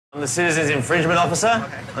I'm the Citizens Infringement Officer.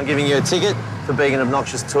 Okay. I'm giving you a ticket for being an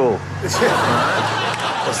obnoxious tool. Alright?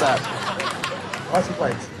 What's that? License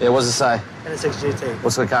plates. Yeah, what does it say? NSX GT.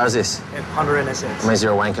 What sort of car is this? Honda NSX. It means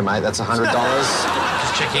you're a wanker, mate. That's $100.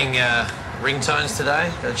 Just checking ringtones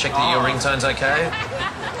today. Gotta check that your ringtone's okay.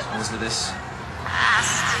 Listen to this. I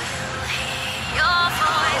still hear your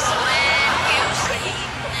voice when you sleep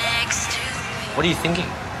next to me. What are you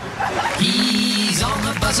thinking? He's on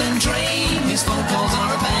the bus and train, his phone calls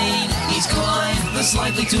are a pain. He's Clive, the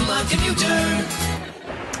slightly too loud commuter.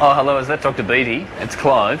 Oh, hello, is that Dr. Beattie? It's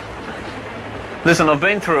Clive. Listen, I've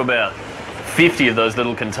been through about 50 of those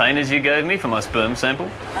little containers you gave me for my sperm sample.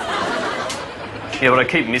 Yeah, but I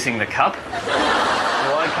keep missing the cup.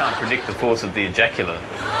 Well, I can't predict the force of the ejaculate.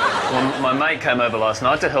 Well, my mate came over last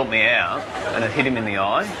night to help me out, and it hit him in the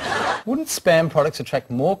eye. Wouldn't spam products attract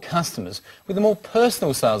more customers with a more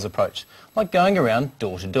personal sales approach, like going around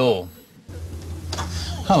door to door?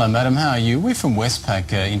 Hello madam, how are you? We're from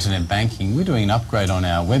Westpac Internet Banking. We're doing an upgrade on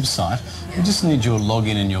our website. We just need your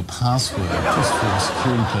login and your password, just for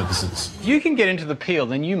security purposes. If you can get into the peel,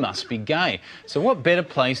 then you must be gay. So what better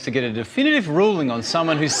place to get a definitive ruling on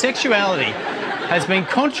someone whose sexuality has been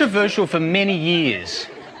controversial for many years?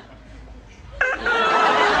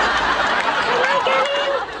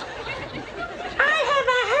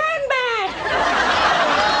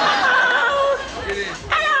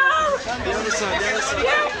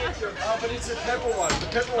 But it's a purple one. The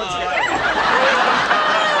purple one's gay.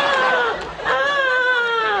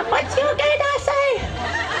 What's your gay I say?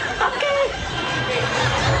 Okay.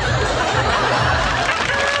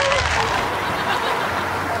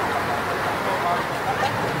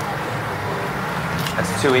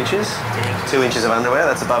 That's 2 inches. 2 inches of underwear.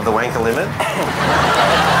 That's above the wanker limit.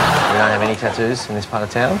 We don't have any tattoos in this part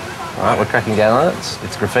of town. All right, we're cracking down on it.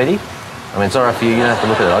 It's graffiti. I mean, it's all right for you. You don't have to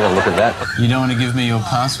look at it. I've got to look at that. You don't want to give me your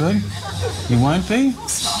password? You won't be? Oh,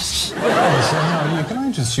 so how are you? Can I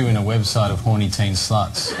interest you in a website of horny teen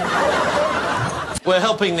sluts? We're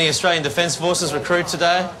helping the Australian Defence Forces recruit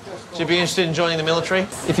today. Would you be interested in joining the military?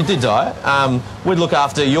 If you did die, we'd look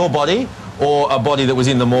after your body or a body that was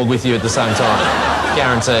in the morgue with you at the same time.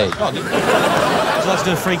 Guaranteed. Would you like to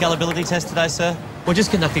do a free gullibility test today, sir? We're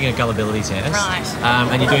just conducting a gullibility test. Right.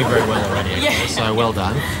 And you're doing very well already, actually, Yeah. so well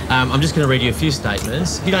done. I'm just going to read you a few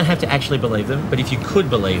statements. You don't have to actually believe them, but if you could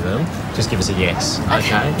believe them, just give us a yes,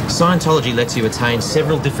 okay? Scientology lets you attain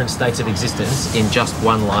several different states of existence in just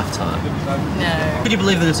one lifetime. No. Could you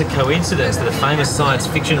believe that it's a coincidence that a famous science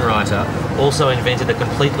fiction writer also invented a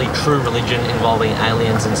completely true religion involving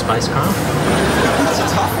aliens and spacecraft? That's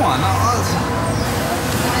a tough one.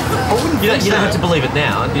 You don't have to believe it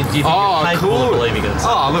now. Do you think you're capable of believing it?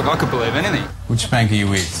 Oh, look, I could believe anything. Which bank are you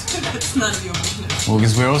with? It's none of your business. Well,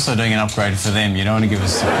 because we're also doing an upgrade for them. You don't want to give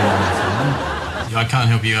us support for them. I can't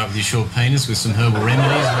help you out with your short penis with some herbal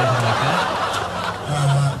remedies or anything like that?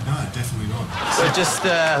 No, definitely not. So just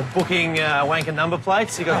booking wanker number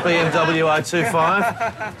plates. You got BMW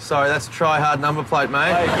 025. Sorry, that's a try-hard number plate,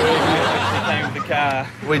 mate. Hey, came with the car.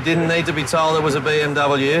 We didn't need to be told it was a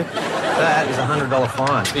BMW. That is a $100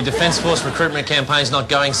 fine. The Defence Force recruitment campaign's not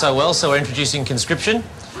going so well, so we're introducing conscription.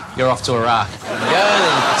 You're off to Iraq. There you go,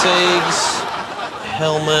 then fatigues,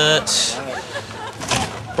 helmet,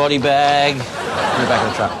 body bag. Put it back in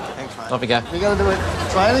the truck. Thanks, mate. Off you go. We got to do it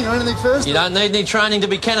training or anything first? You don't need any training to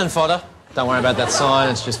be cannon fodder. Don't worry about that sign,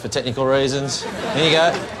 it's just for technical reasons. Here you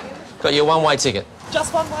go. Got your one-way ticket.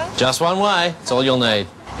 Just one way? Just one way. That's all you'll need.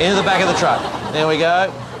 Into the back of the truck. There we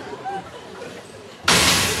go.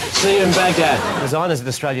 See you in Baghdad. Designers at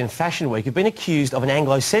Australian Fashion Week have been accused of an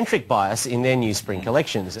Anglo-centric bias in their new spring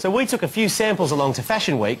collections. So we took a few samples along to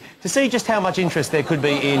Fashion Week to see just how much interest there could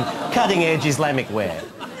be in cutting-edge Islamic wear.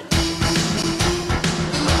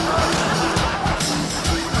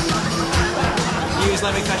 New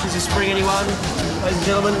Islamic fashions this spring, anyone? Ladies and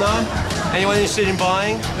gentlemen, no? Anyone interested in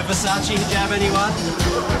buying the Versace hijab, anyone?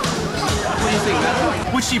 What do you think,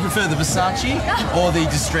 madam? Which do you prefer, the Versace or the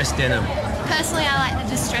distressed denim? Personally, I like the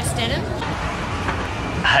distressed denim.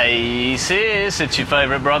 Hey sis, it's your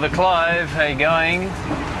favourite brother Clive. How you going?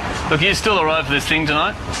 Look, you still alright for this thing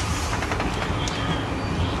tonight?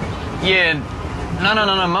 Yeah,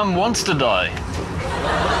 no, Mum wants to die.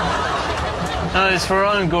 No, it's for her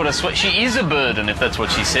own good, I swear. She is a burden, if that's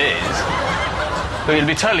what she says. Look, it'll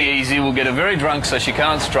be totally easy. We'll get her very drunk so she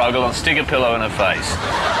can't struggle and stick a pillow in her face.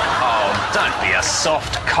 Oh, don't be a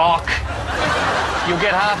soft cock. You'll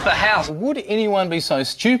get half the house. Would anyone be so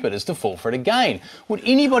stupid as to fall for it again? Would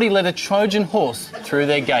anybody let a Trojan horse through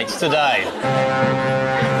their gates today?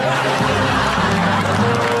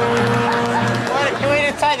 You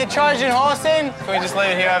need to take the Trojan horse then? Can we just leave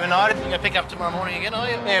it here overnight? You're going to pick up tomorrow morning again, are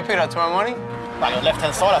you? Yeah, pick it up tomorrow morning. Right, your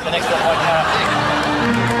left-hand side up the next one, right car up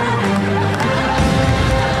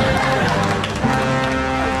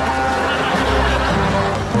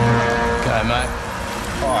Go, mate.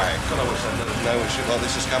 Hi, God, I wish I didn't know shit like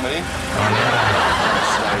this is coming in.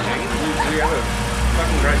 Staging. We have a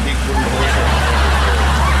fucking great big wooden bullshit.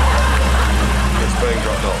 It's being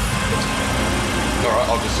dropped off. Alright,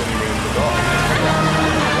 I'll just send him in the dock.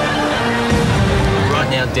 Right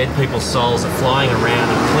now, dead people's souls are flying around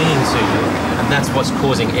and clinging to you, and that's what's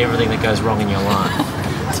causing everything that goes wrong in your life.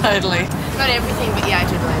 Totally. Not everything, but yeah, I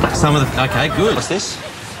do believe it. Some of the... Okay, good. What's this?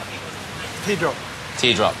 Teardrop.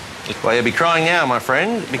 Teardrop. Well, you'll be crying now, my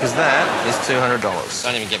friend, because that is $200.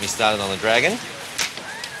 Don't even get me started on the dragon.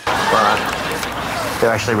 Right.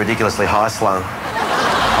 They're actually ridiculously high-slung.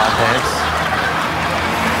 High pants.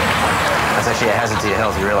 That's actually a hazard to your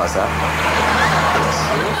health, you realise that?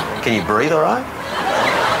 Yes. Can you breathe all right?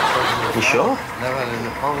 You sure? Never had any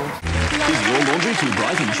problems. Is your laundry too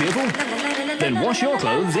bright and cheerful? Then wash your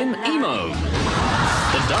clothes in Emo.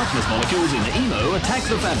 The darkness molecules in Emo attack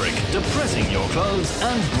the fabric, depressing your clothes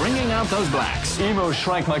and bringing out those blacks. Emo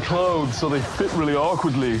shrank my clothes so they fit really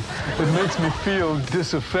awkwardly. It makes me feel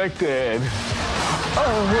disaffected.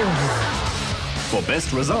 For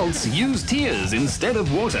best results, use tears instead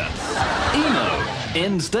of water. Emo.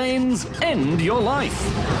 End stains, end your life.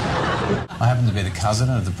 I happen to be the cousin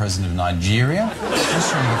of the president of Nigeria. He's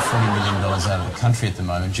trying to get $40 million out of the country at the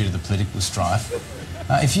moment due to the political strife.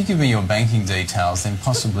 If you give me your banking details, then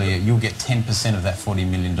possibly you'll get 10% of that $40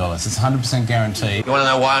 million. It's 100% guaranteed. You want to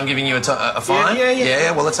know why I'm giving you a fine?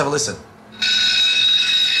 Yeah. Well, let's have a listen.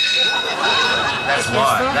 That's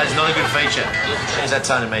why. That is not a good feature. Change that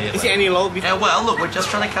tone immediately. Is it any low? Well, look, we're just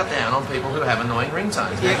trying to cut down on people who have annoying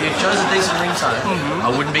ringtones. Now, if you chose a decent ringtone, I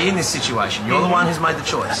wouldn't be in this situation. You're the one who's made the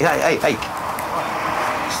choice. Hey.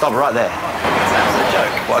 Stop right there. That's a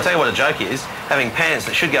joke. Well, I'll tell you what a joke is. Having pants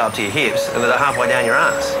that should go up to your hips and that are halfway down your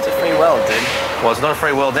ass. It's a free world, dude. Well, it's not a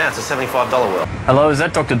free world now. It's a $75 world. Hello, is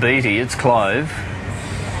that Dr. Beatty? It's Clive.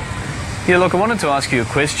 Yeah, look, I wanted to ask you a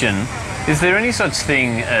question. Is there any such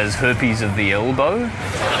thing as herpes of the elbow?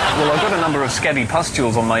 Well, I've got a number of scabby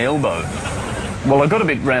pustules on my elbow. Well, I got a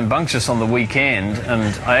bit rambunctious on the weekend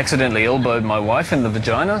and I accidentally elbowed my wife in the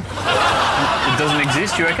vagina. It doesn't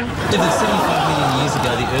exist, you reckon? If it's 75 million years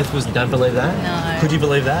ago, the Earth was... Don't believe that? No. Could you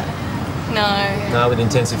believe that? No. No, with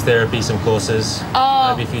intensive therapy, some courses,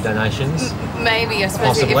 maybe a few donations. Maybe, I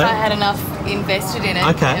suppose, Possibly. if I had enough invested in it.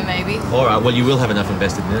 Okay. Yeah, maybe. All right, well, you will have enough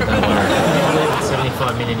invested in it, don't worry.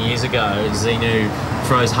 75 million years ago, Xenu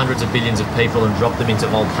froze hundreds of billions of people and dropped them into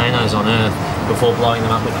volcanoes on Earth before blowing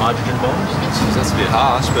them up with hydrogen bombs. That's a bit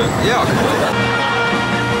harsh, but yeah, I can believe that.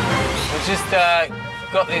 We've just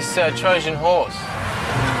got this Trojan horse.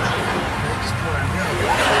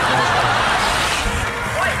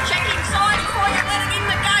 Check inside before you let it in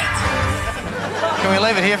the gate. Can we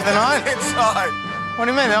leave it here for the night? Inside. What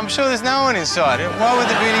do you mean? I'm sure there's no one inside. Why would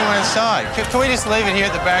there be anyone inside? Can we just leave it here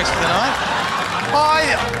at the barracks for the night?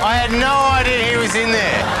 I had no idea he was in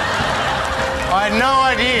there. I had no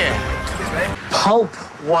idea. Pulp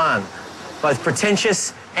 1. Both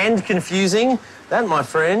pretentious and confusing. That, my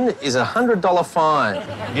friend, is a $100 fine.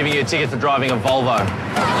 I'm giving you a ticket for driving a Volvo.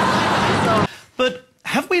 But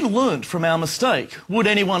have we learnt from our mistake? Would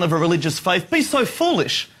anyone of a religious faith be so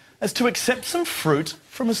foolish as to accept some fruit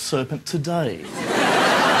from a serpent today?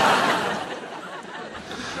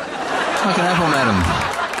 Like an apple, madam.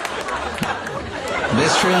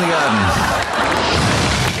 Best tree in the garden.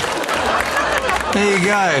 There you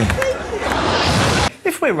go.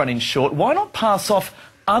 If we're running short, why not pass off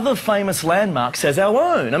other famous landmarks as our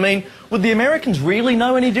own? I mean, would the Americans really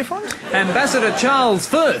know any different? Ambassador Charles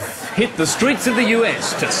Firth hit the streets of the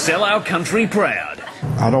US to sell our country proud.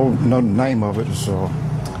 I don't know the name of it, so...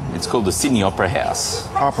 It's called the Sydney Opera House.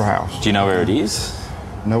 Opera House. Do you know where it is?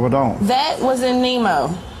 No, I don't. That was in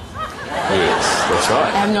Nemo. Yes, that's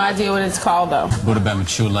right. I have no idea what it's called, though. What about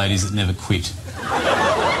mature ladies that never quit?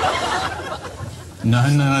 No,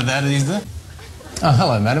 that either. Oh,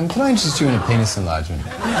 hello, madam. Can I interest you in a penis enlargement?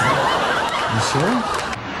 You sure?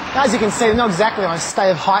 As you can see, they're not exactly on a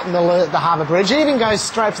state of heightened alert at the Harbour Bridge. He even goes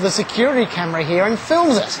straight to the security camera here and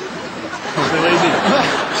films it. Too easy.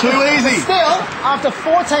 Too easy. Still, after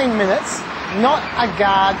 14 minutes, not a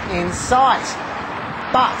guard in sight.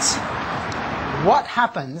 But what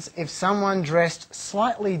happens if someone dressed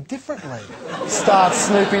slightly differently starts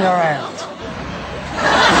snooping around?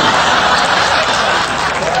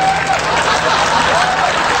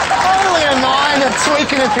 Only a 9 of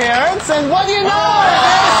tweaking appearance, and what do you know?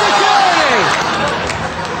 There's security!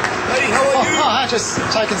 Hey, how are you? Oh, just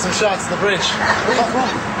taking some shots at the bridge.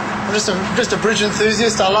 I'm just a bridge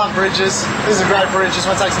enthusiast. I love bridges. This is a great bridge. Just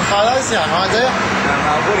want to take some photos? You don't mind, do you?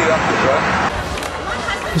 No, what are you up to, bro?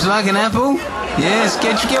 Would you like an apple? Yes,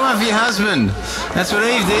 get one for your husband. That's what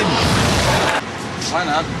Eve did. Why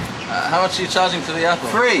not? How much are you charging for the apple?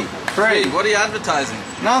 Free. What are you advertising?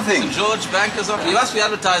 Nothing. St. George Bank or something? You must be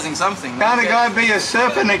advertising something. Can't a guy be a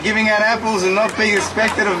serpent at giving out apples and not be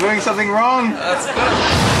suspected of doing something wrong? That's good.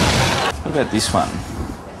 What about this one?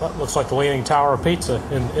 That looks like the Leaning Tower of Pizza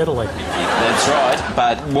in Italy. That's right,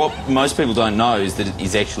 but what most people don't know is that it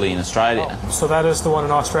is actually in Australia. Oh, so that is the one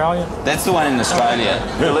in Australia? That's the one in Australia.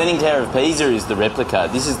 The Leaning Tower of Pisa is the replica.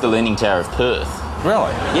 This is the Leaning Tower of Perth.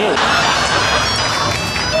 Really? Yeah.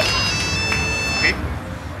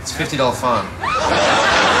 It's a $50 fine.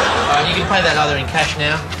 You can pay that either in cash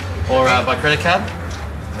now or by credit card.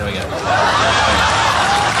 There we go.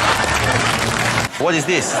 What is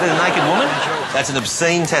this? Is that a naked woman? That's an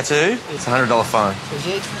obscene tattoo. It's a $100 fine. Is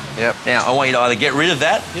it? Yep. Now, I want you to either get rid of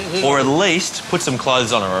that or at least put some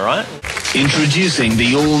clothes on her, all right? Introducing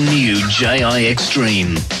the all-new JI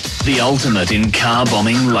Extreme, the ultimate in car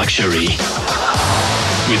bombing luxury.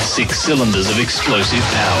 With 6 cylinders of explosive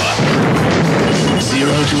power. 0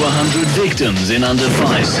 to 100 victims in under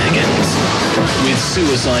 5 seconds. With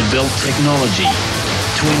suicide belt technology,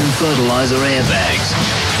 twin fertilizer airbags,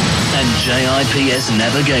 and JIPS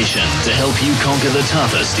navigation to help you conquer the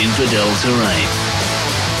toughest infidel terrain.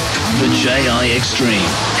 The JI Extreme,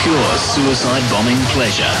 pure suicide bombing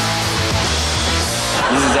pleasure.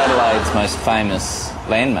 This is Adelaide's most famous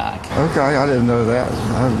landmark. Okay, I didn't know that.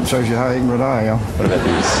 That shows you how ignorant I am. What about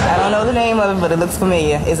this? I don't know the name of it, but it looks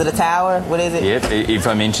familiar. Is it a tower? What is it? Yep, if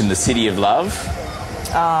I mention the City of Love,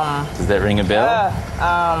 does that ring a bell?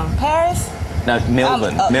 Paris? No,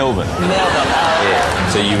 Melbourne. Melbourne. Yeah,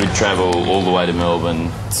 so you would travel all the way to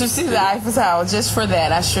Melbourne. To see the Eiffel Tower, just for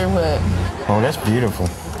that, I sure would. Oh, that's beautiful.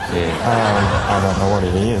 Yeah. I don't know what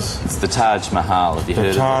it is. It's the Taj Mahal. Have you heard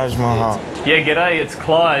of it? The Taj Mahal. Yeah, g'day, it's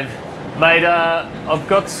Clive. Mate, I've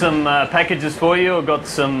got some packages for you. I've got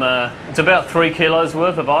some, it's about 3 kilos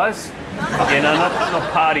worth of ice. You know,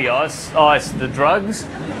 not party ice, the drugs.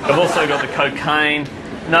 I've also got the cocaine.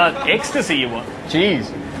 No, ecstasy you want.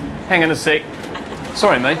 Jeez. Hang on a sec.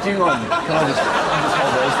 Sorry, mate, do you mind? Can I just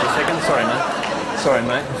hold those for a second? Sorry, mate. Sorry,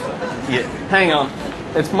 mate. Yeah, hang on.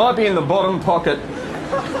 It might be in the bottom pocket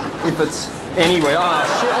if it's anywhere. Oh,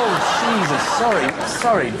 Jesus,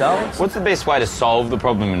 sorry, darling. What's the best way to solve the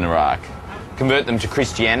problem in Iraq? Convert them to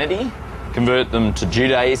Christianity, convert them to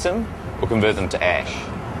Judaism, or convert them to ash?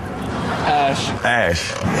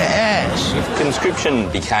 Ash. If conscription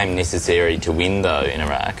became necessary to win, though, in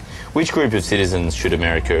Iraq, which group of citizens should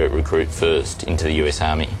America recruit first into the US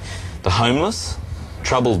Army? The homeless,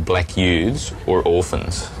 troubled black youths, or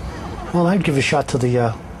orphans? Well, I'd give a shot to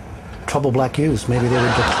the troubled black youths. Maybe they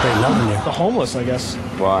would get straightened out in there. The homeless, I guess.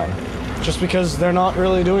 Why? Just because they're not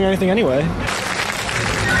really doing anything anyway.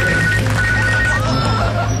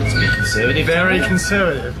 Conservative, very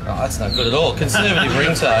conservative. Oh, that's not good at all. Conservative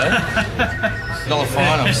ringtone. $1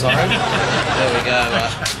 fine, I'm sorry. There we go.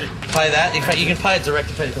 Pay that. In fact, you can pay it direct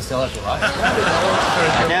to Peter Costello if you like.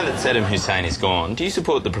 Now that Saddam Hussein is gone, do you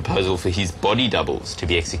support the proposal for his body doubles to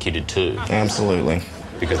be executed too? Absolutely.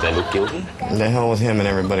 Because they look guilty? The hell with him and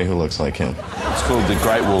everybody who looks like him. It's called the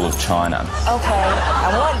Great Wall of China. Okay,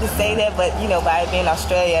 I wanted to say that, but, you know, by it being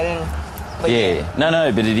Australia, I didn't... Yeah.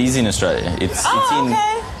 No, but it is in Australia. It's in...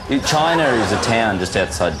 China is a town just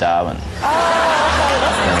outside Darwin.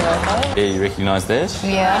 Oh, okay. Yeah, you recognise that?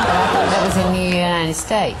 Yeah, but I thought that was in the United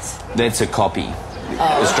States. That's a copy.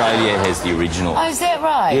 Australia has the original. Oh, is that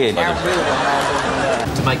right? Yeah.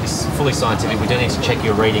 To make this fully scientific, we do need to check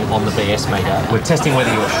your reading on the BS meter. We're testing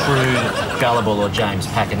whether you're shrewd, gullible, or James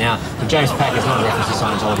Packer. Now, the James Packer is not a reference to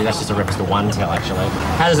Scientology, that's just a reference to one tell, actually.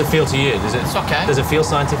 How does it feel to you? It's okay. Does it feel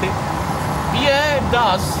scientific? Yeah, it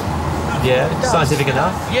does. Yeah? Scientific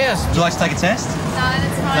enough? Yes. Would you like to take a test? No,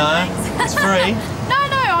 that's fine. No? Thanks. It's free. No,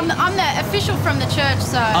 I'm the official from the church,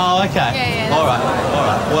 so... Oh, okay. Yeah. All right.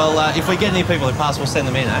 Well, if we get any people who pass, we'll send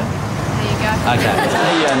them in, eh? There you go. Okay.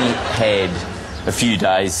 You only had a few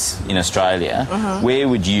days in Australia. Where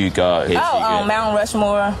would you go? Mount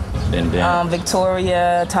Rushmore, Then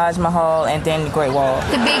Victoria, Taj Mahal, and then the Great Wall.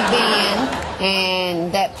 The Big Ben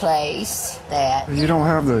and that place, that. You don't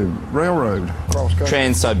have the railroad.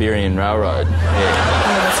 Trans-Siberian Railroad. Yeah.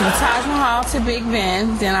 I'm going to the Taj Mahal to Big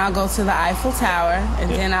Ben, then I'll go to the Eiffel Tower, and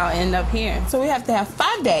then I'll end up here. So we have to have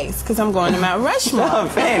 5 days, because I'm going to Mount Rushmore. Oh,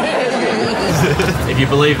 fantastic. If you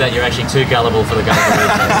believe that, you're actually too gullible for the gullible.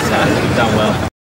 So you've done well.